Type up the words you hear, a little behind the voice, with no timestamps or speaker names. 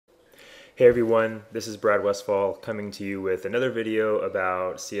Hey everyone, this is Brad Westfall coming to you with another video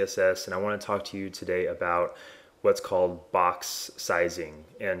about CSS, and I want to talk to you today about what's called box sizing.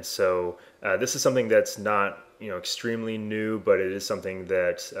 And so this is something that's not extremely new, but it is something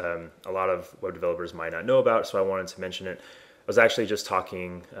that a lot of web developers might not know about, so I wanted to mention it. I was actually just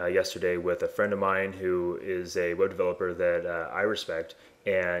talking yesterday with a friend of mine who is a web developer that I respect,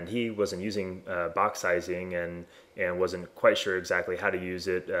 and he wasn't using box sizing and wasn't quite sure exactly how to use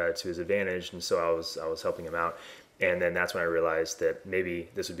it to his advantage, and so I was helping him out. And then that's when I realized that maybe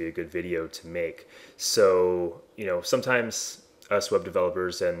this would be a good video to make. So sometimes us web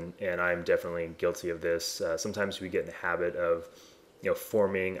developers, and I'm definitely guilty of this, sometimes we get in the habit of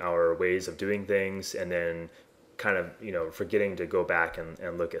forming our ways of doing things and then kind of forgetting to go back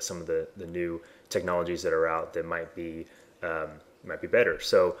and look at some of the new technologies that are out that might be better.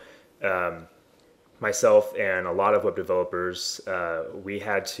 So myself and a lot of web developers, we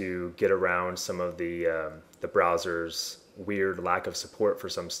had to get around some of the browser's weird lack of support for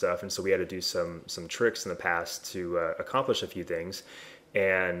some stuff, and so we had to do some tricks in the past to accomplish a few things.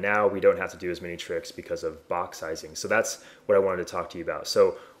 And now we don't have to do as many tricks because of box sizing. So that's what I wanted to talk to you about.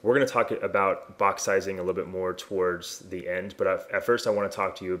 So we're going to talk about box sizing a little bit more towards the end, but at first I want to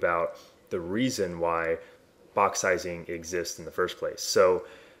talk to you about the reason why box sizing exists in the first place. So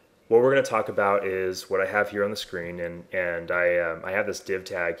what we're going to talk about is what I have here on the screen, and I have this div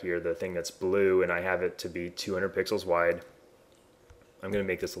tag here, the thing that's blue, and I have it to be 200 pixels wide. I'm going to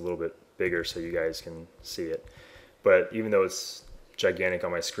make this a little bit bigger so you guys can see it. But even though it's gigantic on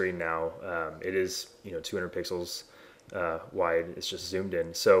my screen now, it is 200 pixels wide. It's just zoomed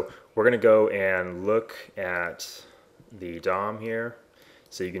in. So we're going to go and look at the DOM here,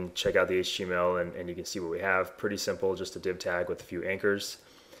 so you can check out the HTML and you can see what we have. Pretty simple, just a div tag with a few anchors,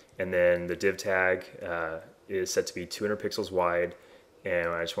 and then the div tag is set to be 200 pixels wide, and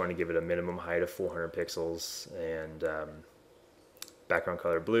I just want to give it a minimum height of 400 pixels, and background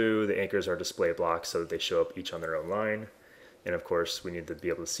color blue. The anchors are display blocks so that they show up each on their own line. And of course, we need to be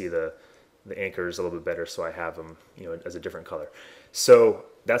able to see the anchors a little bit better, so I have them as a different color. So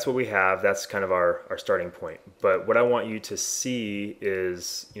that's what we have. That's kind of our starting point. But what I want you to see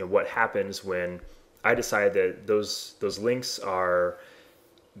is what happens when I decide that those links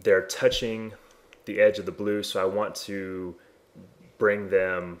they're touching the edge of the blue, so I want to bring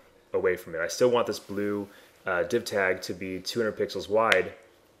them away from it. I still want this blue div tag to be 200 pixels wide,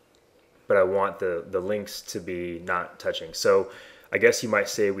 but I want the links to be not touching. So I guess you might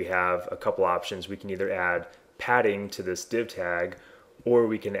say we have a couple options. We can either add padding to this div tag, or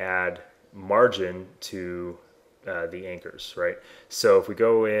we can add margin to the anchors, right? So if we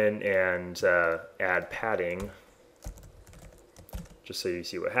go in and add padding, just so you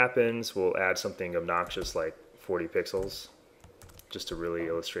see what happens, we'll add something obnoxious like 40 pixels, just to really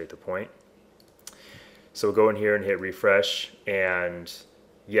illustrate the point. So we'll go in here and hit refresh, and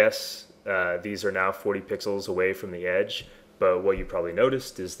yes, these are now 40 pixels away from the edge, but what you probably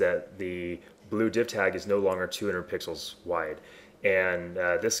noticed is that the blue div tag is no longer 200 pixels wide. And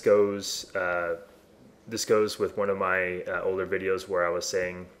this goes with one of my older videos where I was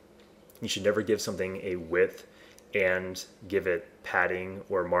saying you should never give something a width and give it padding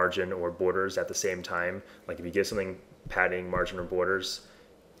or margin or borders at the same time. Like if you give something padding, margin, or borders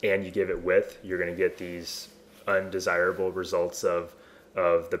and you give it width, you're going to get these undesirable results of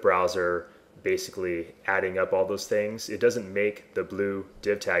the browser basically adding up all those things. It doesn't make the blue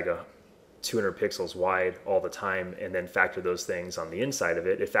div tag 200 pixels wide all the time and then factor those things on the inside of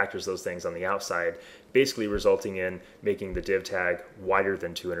it. It factors those things on the outside, basically resulting in making the div tag wider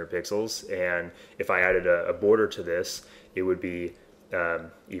than 200 pixels. And if I added a border to this, it would be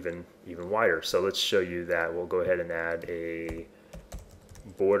even wider. So let's show you that. We'll go ahead and add a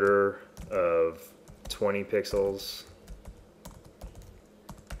border of 20 pixels.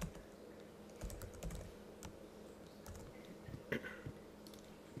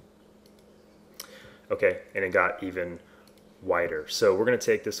 Okay, and it got even wider. So we're going to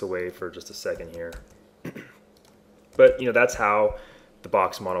take this away for just a second here. But that's how the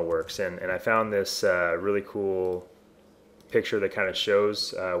box model works. And I found this really cool picture that kind of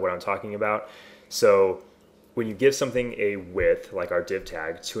shows what I'm talking about. So when you give something a width, like our div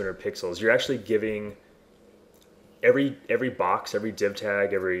tag, 200 pixels, you're actually giving every box, every div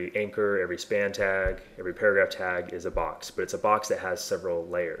tag, every anchor, every span tag, every paragraph tag is a box, but it's a box that has several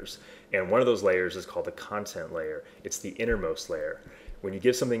layers. And one of those layers is called the content layer. It's the innermost layer. When you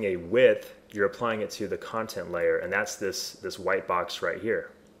give something a width, you're applying it to the content layer, and that's this white box right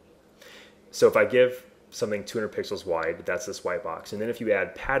here. So if I give something 200 pixels wide, that's this white box. And then if you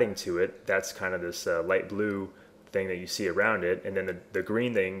add padding to it, that's kind of this light blue thing that you see around it, and then the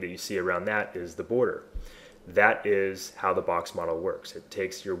green thing that you see around that is the border. That is how the box model works. It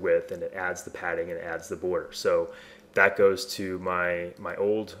takes your width and it adds the padding and it adds the border. So that goes to my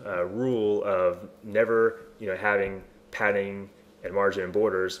old rule of never having padding and margin and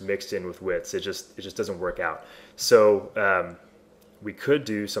borders mixed in with widths. It just doesn't work out. So we could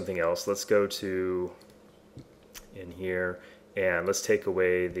do something else. Let's go to in here and let's take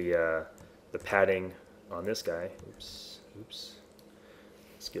away the padding on this guy. Oops.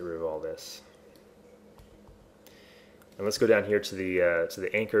 Let's get rid of all this. And let's go down here to the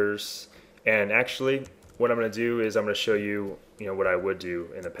anchors. And actually, what I'm going to do is I'm going to show you, what I would do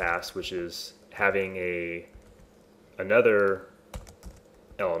in the past, which is having another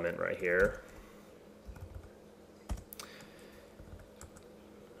element right here.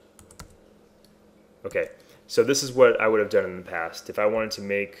 Okay, so this is what I would have done in the past. If I wanted to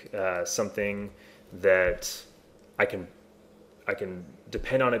make something that I can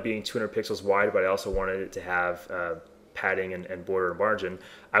depend on it being 200 pixels wide, but I also wanted it to have padding and border and margin,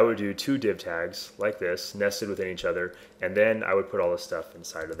 I would do 2 div tags like this, nested within each other, and then I would put all the stuff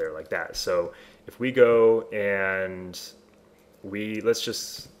inside of there like that. So if we go and let's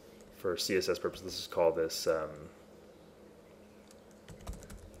just, for CSS purposes, let's just call this,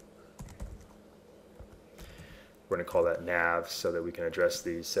 we're going to call that nav so that we can address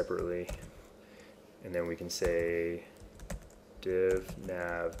these separately. And then we can say div,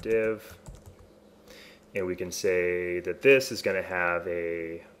 nav, div. And we can say that this is going to have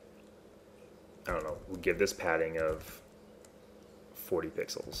we'll give this padding of 40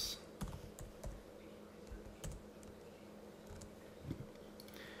 pixels.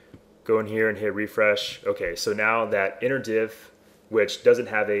 Go in here and hit refresh. Okay, so now that inner div, which doesn't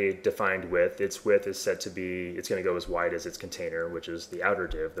have a defined width, its width is set to be, it's going to go as wide as its container, which is the outer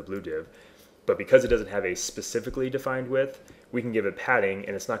div, the blue div. But because it doesn't have a specifically defined width, we can give it padding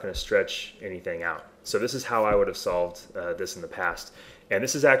and it's not going to stretch anything out. So this is how I would have solved this in the past. And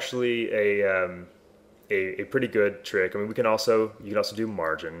this is actually a pretty good trick. I mean, you can also do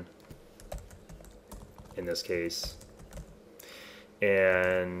margin in this case.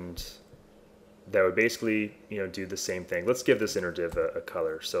 And that would basically do the same thing. Let's give this inner div a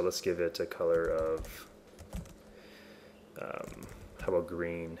color. So let's give it a color of how about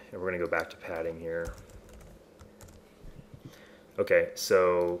green? And we're going to go back to padding here. Okay,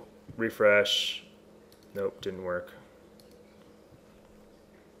 so refresh. Nope, didn't work.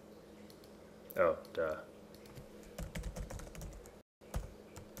 Oh, duh.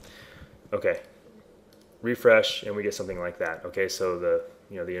 Okay, refresh, and we get something like that. Okay, so the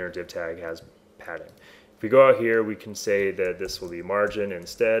inner div tag has padding. If we go out here, we can say that this will be margin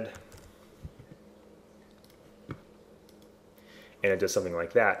instead. And it does something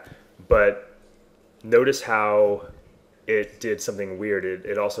like that. But notice how it did something weird.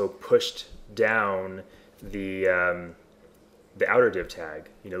 It also pushed down the outer div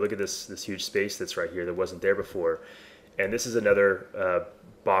tag. Look at this huge space that's right here that wasn't there before. And this is another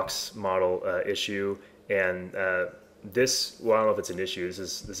box model issue. And this, well, I don't know if it's an issue.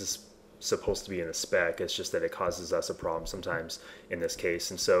 This is supposed to be in the spec. It's just that it causes us a problem sometimes in this case.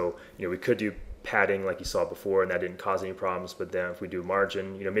 And so, we could do padding like you saw before, and that didn't cause any problems. But then if we do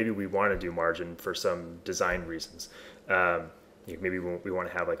margin, maybe we want to do margin for some design reasons. Maybe we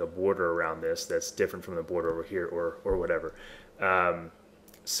want to have like a border around this that's different from the border over here, or whatever.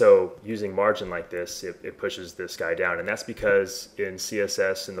 So using margin like this, it pushes this guy down, and that's because in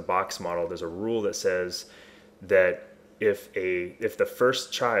CSS in the box model, there's a rule that says that if the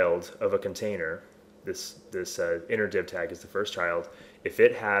first child of a container, this inner div tag is the first child, if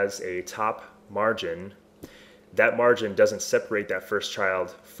it has a top margin, that margin doesn't separate that first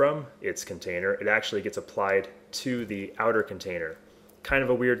child from its container. It actually gets applied to the outer container. Kind of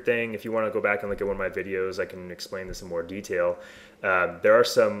a weird thing. If you want to go back and look at one of my videos, I can explain this in more detail. There are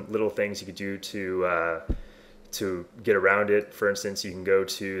some little things you could do to get around it. For instance, you can go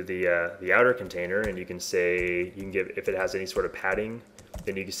to the outer container and you can give, if it has any sort of padding,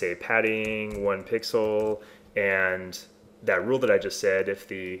 then you can say padding 1 pixel, and that rule that I just said, if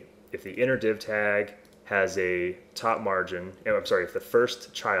the inner div tag has a top margin, I'm sorry, if the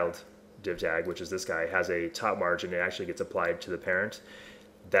first child div tag, which is this guy, has a top margin, it actually gets applied to the parent.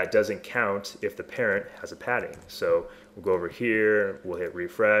 That doesn't count if the parent has a padding. So we'll go over here, we'll hit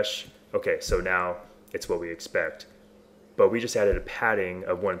refresh. Okay, so now it's what we expect. But we just added a padding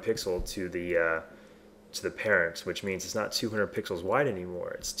of 1 pixel to the parent, which means it's not 200 pixels wide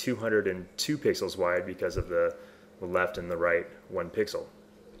anymore. It's 202 pixels wide because of the left and the right 1 pixel.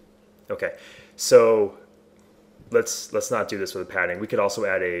 Okay, so let's not do this with a padding. We could also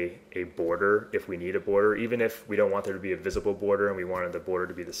add a border if we need a border. Even if we don't want there to be a visible border and we wanted the border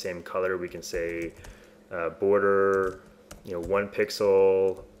to be the same color, we can say border, 1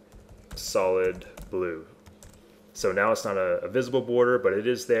 pixel solid blue. So now it's not a visible border, but it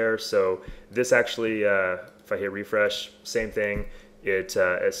is there. So this actually, if I hit refresh, same thing.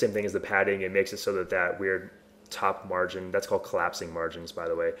 Same thing as the padding. It makes it so that that weird top margin, that's called collapsing margins, by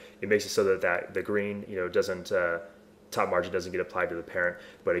the way. It makes it so that the green, doesn't, top margin doesn't get applied to the parent.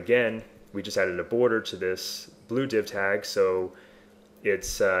 But again, we just added a border to this blue div tag, so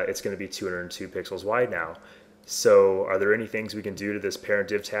it's going to be 202 pixels wide now. So are there any things we can do to this parent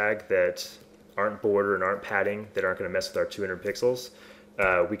div tag that aren't border and aren't padding, that aren't going to mess with our 200 pixels?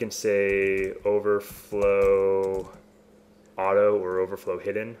 We can say overflow auto or overflow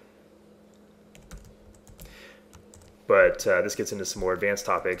hidden. But this gets into some more advanced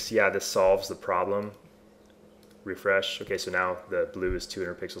topics. Yeah, this solves the problem. Refresh. Okay, so now the blue is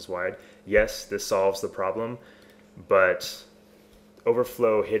 200 pixels wide. Yes, this solves the problem, but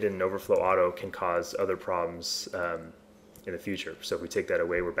overflow hidden and overflow auto can cause other problems in the future. So if we take that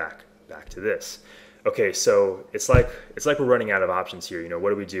away, we're back to this. Okay, so it's like we're running out of options here.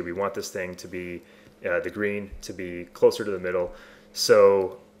 What do? We want this thing to be the green to be closer to the middle.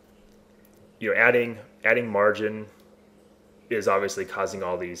 So adding margin is obviously causing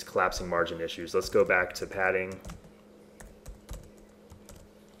all these collapsing margin issues. Let's go back to padding.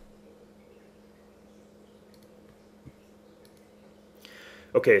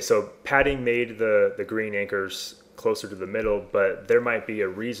 Okay, so padding made the green anchors closer to the middle, but there might be a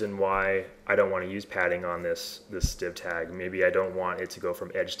reason why I don't want to use padding on this div tag. Maybe I don't want it to go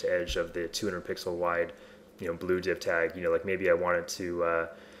from edge to edge of the 200 pixel wide, blue div tag. Like maybe I want it to,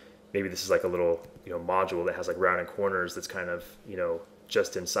 maybe this is like a little, module that has like rounded corners that's kind of,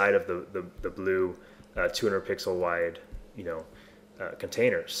 just inside of the blue 200 pixel wide,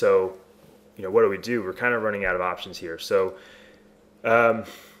 container. So, what do? We're kind of running out of options here. So,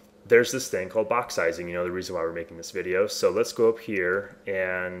 there's this thing called box sizing, the reason why we're making this video. So let's go up here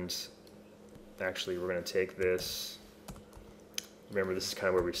and actually we're going to take this. Remember, this is kind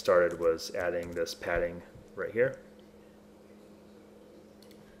of where we started, was adding this padding right here.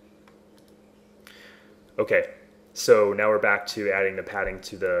 Okay, so now we're back to adding the padding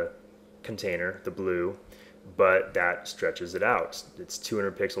to the container, the blue, but that stretches it out. It's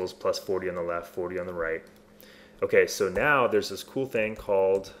 200 pixels plus 40 on the left, 40 on the right. Okay, so now there's this cool thing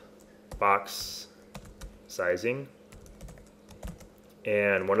called box sizing,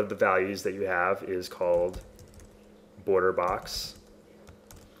 and one of the values that you have is called border box.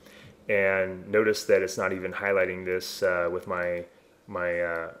 And notice that it's not even highlighting this with my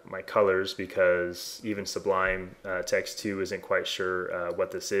colors, because even Sublime Text 2 isn't quite sure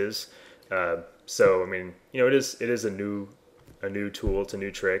what this is. So I mean, it is a new tool, it's a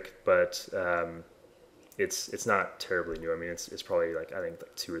new trick, but it's not terribly new. I mean, it's probably like, I think,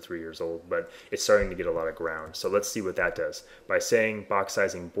 like 2 or 3 years old, but it's starting to get a lot of ground. So let's see what that does. By saying box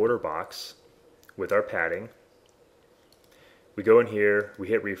sizing border box with our padding, we go in here, we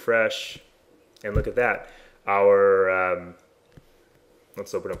hit refresh, and look at that. Our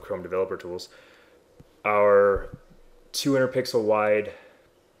let's open up Chrome Developer Tools. Our 200 pixel wide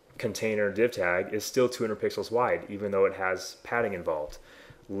container div tag is still 200 pixels wide, even though it has padding involved.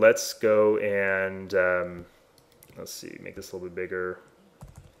 Let's go and let's see, make this a little bit bigger.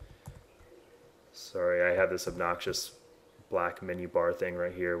 Sorry, I have this obnoxious black menu bar thing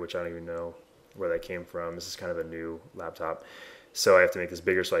right here, which I don't even know where that came from. This is kind of a new laptop, so I have to make this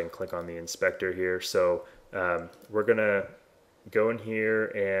bigger so I can click on the inspector here. So we're gonna go in here,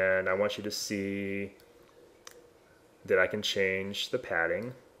 and I want you to see that I can change the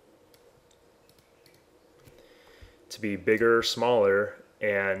padding to be bigger or smaller,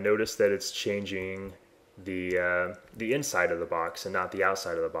 and notice that it's changing the inside of the box and not the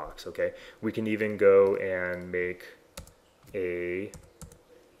outside of the box. Okay, we can even go and make a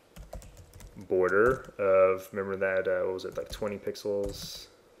border of, remember that, what was it, like 20 pixels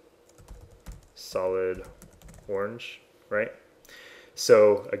solid orange, right?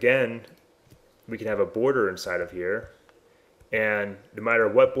 So again, we can have a border inside of here, and no matter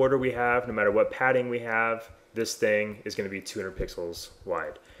what border we have, no matter what padding we have, this thing is going to be 200 pixels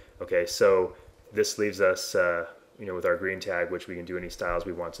wide. Okay, so this leaves us with our green tag, which we can do any styles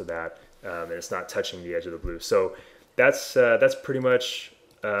we want to that, and it's not touching the edge of the blue. So that's pretty much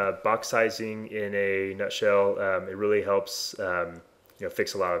box sizing in a nutshell. It really helps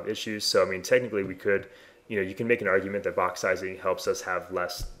fix a lot of issues. So I mean, technically we could, you can make an argument that box sizing helps us have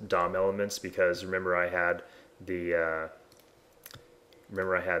less DOM elements, because remember I had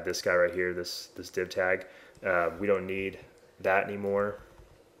this guy right here, this div tag. We don't need that anymore.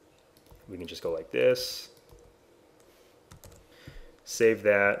 We can just go like this. Save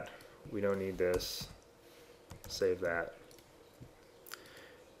that. We don't need this. Save that.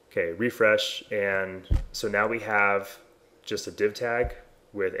 Okay, refresh, and so now we have just a div tag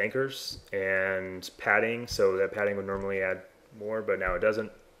with anchors and padding. So that padding would normally add more, but now it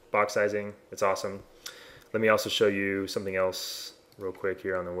doesn't. Box sizing, it's awesome. Let me also show you something else real quick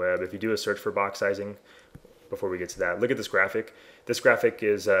here on the web. If you do a search for box sizing, before we get to that, look at this graphic. This graphic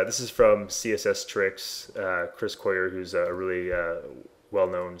is, this is from CSS Tricks, Chris Coyer, who's a really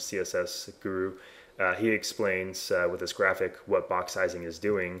well-known CSS guru. He explains with this graphic what box sizing is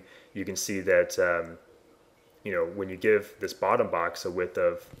doing. You can see that you know, when you give this bottom box a width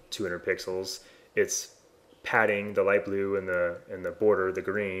of 200 pixels, it's padding the light blue and the border, the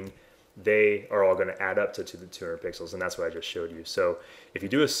green. They are all going to add up to the 200 pixels, and that's what I just showed you. So if you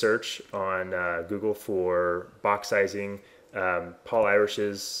do a search on Google for box sizing, Paul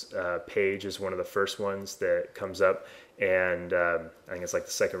Irish's page is one of the first ones that comes up, and I think it's like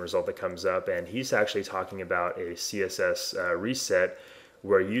the second result that comes up, and he's actually talking about a CSS reset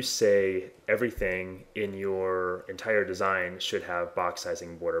where you say everything in your entire design should have box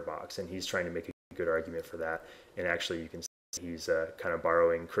sizing border box, and he's trying to make a good argument for that. And actually you can see he's kind of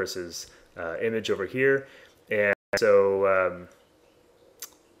borrowing Chris's image over here. And so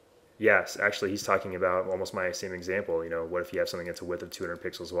yes, actually he's talking about almost my same example. You know, what if you have something that's a width of 200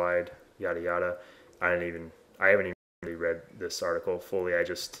 pixels wide, yada yada. I haven't even really read this article fully. I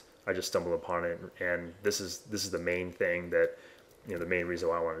just stumbled upon it, and this is the main thing that, you know, the main reason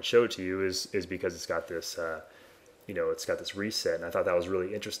why I wanted to show it to you is because it's got this you know, it's got this reset, and I thought that was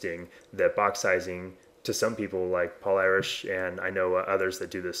really interesting, that box sizing, to some people like Paul Irish, and I know others that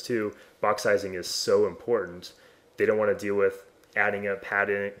do this too, box sizing is so important. They don't want to deal with adding up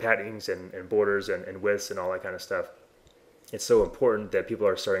paddings and borders and widths and all that kind of stuff. It's so important that people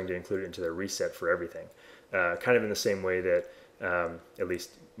are starting to include it into their reset for everything. Kind of in the same way that, at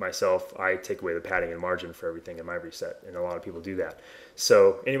least myself, I take away the padding and margin for everything in my reset, and a lot of people do that.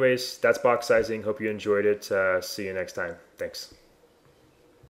 So anyways, that's box sizing. Hope you enjoyed it. See you next time. Thanks.